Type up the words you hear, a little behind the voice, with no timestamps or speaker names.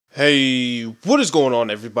Hey, what is going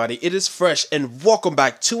on, everybody? It is Fresh and welcome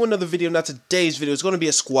back to another video. Now today's video is going to be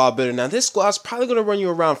a squad builder. Now this squad is probably going to run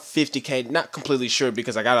you around 50k, not completely sure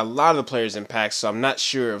because I got a lot of the players in packs, so I'm not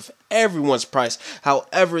sure of everyone's price.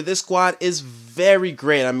 However, this squad is very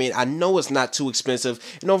great. I mean, I know it's not too expensive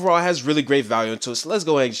and overall it has really great value into it. So let's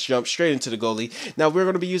go ahead and jump straight into the goalie. Now we're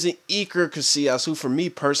going to be using Aero Casillas, who for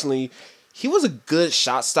me personally, he was a good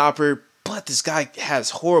shot stopper. But this guy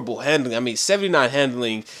has horrible handling. I mean, 79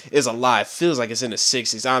 handling is a lie. It feels like it's in the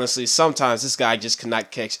 60s. Honestly, sometimes this guy just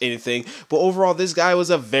cannot catch anything. But overall, this guy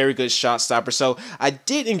was a very good shot stopper. So I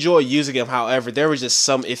did enjoy using him. However, there was just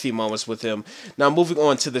some iffy moments with him. Now, moving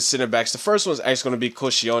on to the center backs. The first one is actually going to be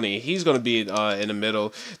Quaresma. He's going to be in the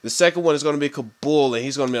middle. The second one is going to be Kabul, and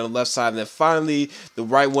he's going to be on the left side. And then finally, the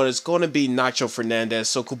right one is going to be Nacho Fernandez.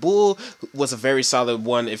 So Kabul was a very solid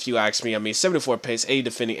one, if you ask me. I mean, 74 pace, 80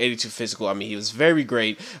 defending, 82 physical. I mean, he was very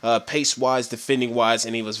great, pace-wise, defending-wise,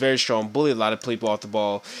 and he was very strong, bullied a lot of people off the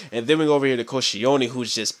ball. And then we go over here to Quaresma, who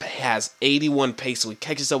just has 81 pace, so he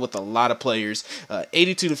catches up with a lot of players,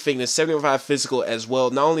 82 defending, 75 physical as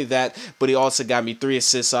well. Not only that, but he also got me 3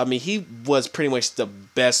 assists. So, I mean, he was pretty much the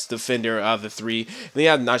best defender of the three. And then you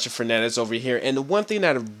have Nacho Fernandez over here. And the one thing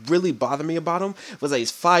that really bothered me about him was that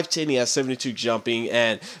he's 5'10", he has 72 jumping,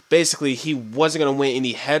 and basically he wasn't going to win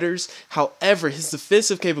any headers. However, his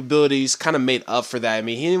defensive capabilities kind of made up for that. I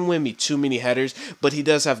mean, he didn't win me too many headers, but he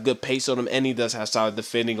does have good pace on him, and he does have solid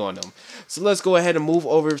defending on him. So let's go ahead and move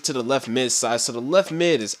over to the left mid side. So the left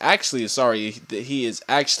mid is actually, he is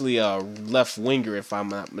actually a left winger, if I'm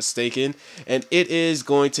not mistaken, and it is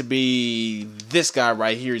going to be this guy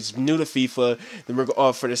right here. He's new to FIFA. Then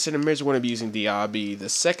we're for the center mid, we're going to be using Diaby. The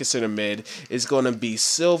second center mid is going to be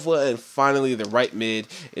Silva, and finally the right mid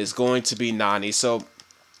is going to be Nani. So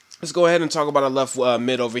let's go ahead and talk about our left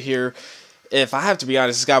mid over here. If I have to be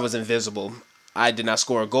honest, this guy was invisible. I did not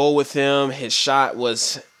score a goal with him. His shot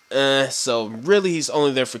was so really he's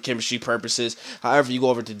only there for chemistry purposes. However, you go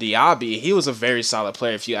over to Diaby, he was a very solid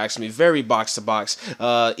player, if you ask me. Very box to box,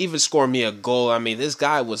 even scored me a goal. I mean, this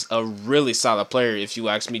guy was a really solid player, if you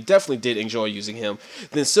ask me. Definitely did enjoy using him.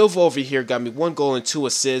 Then Silva over here got me 1 goal and 2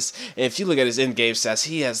 assists, and if you look at his in-game stats,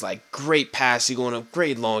 he has like great passing, going up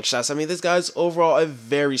great long shots. I mean, this guy's overall a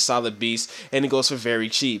very solid beast, and he goes for very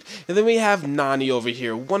cheap. And then we have Nani over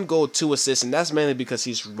here, 1 goal, 2 assists, and that's mainly because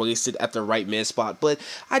he's wasted at the right mid spot. But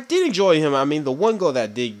I did enjoy him. I mean, the 1 goal that I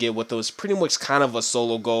did get with was pretty much kind of a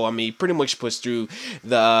solo goal. I mean, he pretty much pushed through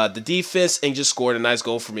the defense and just scored a nice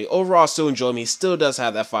goal for me. Overall, still enjoy him. He still does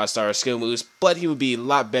have that 5-star skill moves, but he would be a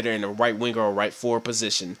lot better in the right winger or right forward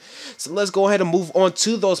position. So let's go ahead and move on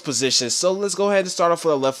to those positions. So let's go ahead and start off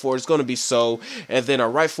with our left forward. It's going to be So, and then our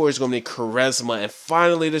right forward is going to be Quaresma, and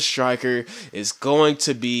finally the striker is going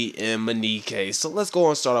to be Emenike. So let's go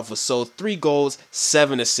and start off with So. 3 goals,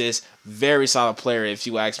 7 assists. Very solid player, if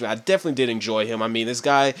you ask me. I definitely did enjoy him. I mean, this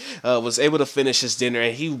guy was able to finish his dinner,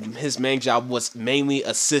 and his main job was mainly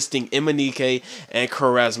assisting Emenike and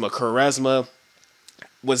Quaresma. Quaresma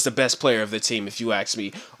was the best player of the team, if you ask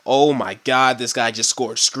me. Oh my God, this guy just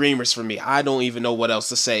scored screamers for me. I don't even know what else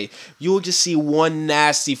to say. You will just see one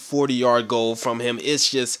nasty 40-yard goal from him. It's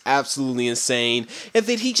just absolutely insane. And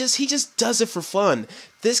then he just does it for fun.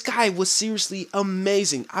 This guy was seriously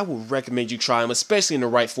amazing. I would recommend you try him, especially in the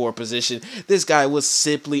right forward position. This guy was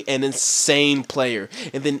simply an insane player.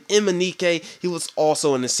 And then Emenike, he was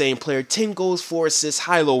also an insane player. 10 goals, 4 assists,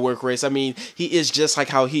 high-low work rates. I mean, he is just like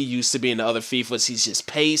how he used to be in the other FIFAs. He's just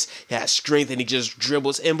pace, he has strength, and he just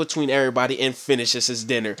dribbles in between everybody and finishes his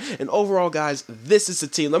dinner. And overall, guys, this is the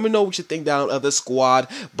team. Let me know what you think down of the squad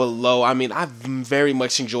below. I mean, I've very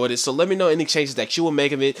much enjoyed it. So let me know any changes that you will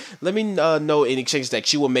make of it. Let me know any changes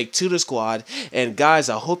that you will make to the squad. And guys,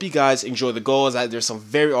 I hope you guys enjoy the goals. There's some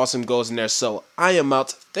very awesome goals in there. So I am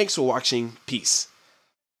out. Thanks for watching. Peace.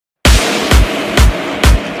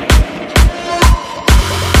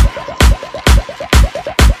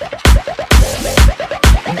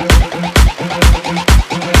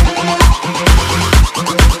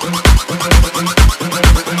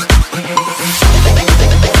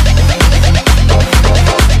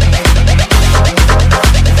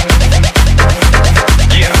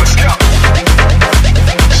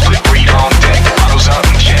 Splitbreed on deck, bottles up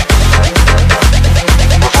and check.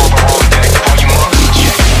 Revolvr on deck, volume up.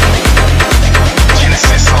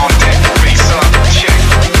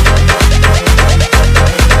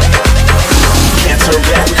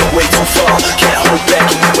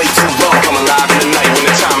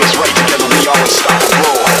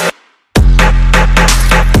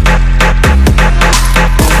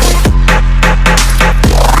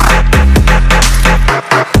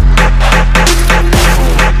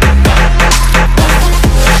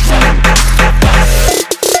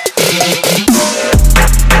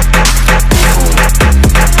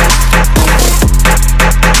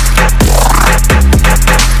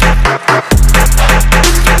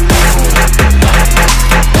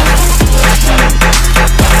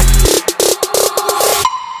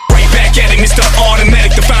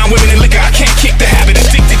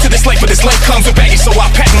 This life comes with baggage, so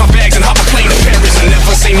I pack my bags and hop a plane to Paris. And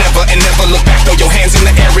never say never and never look back. Throw your hands in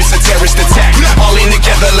the air, it's a terrorist attack. All in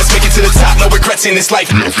together, let's make it to the top. No regrets in this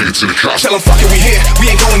life. We don't fit to the cops. Tell them fuck it, we here, we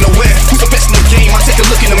ain't going nowhere. Who's the best in the game? I take a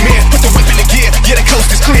look in the mirror. Put the whip in the gear, yeah, the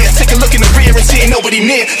coast is clear. Take a look in the rear and see ain't nobody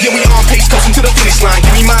near. Yeah, we on pace, coasting to the finish line.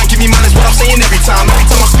 Give me mine is what I'm saying every time. Every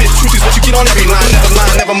time I spit, truth is what you get on every line. Never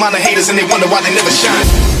lie, never mind the haters and they wonder why they never shine.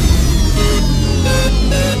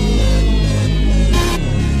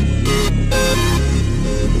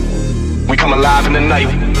 We come alive in the night.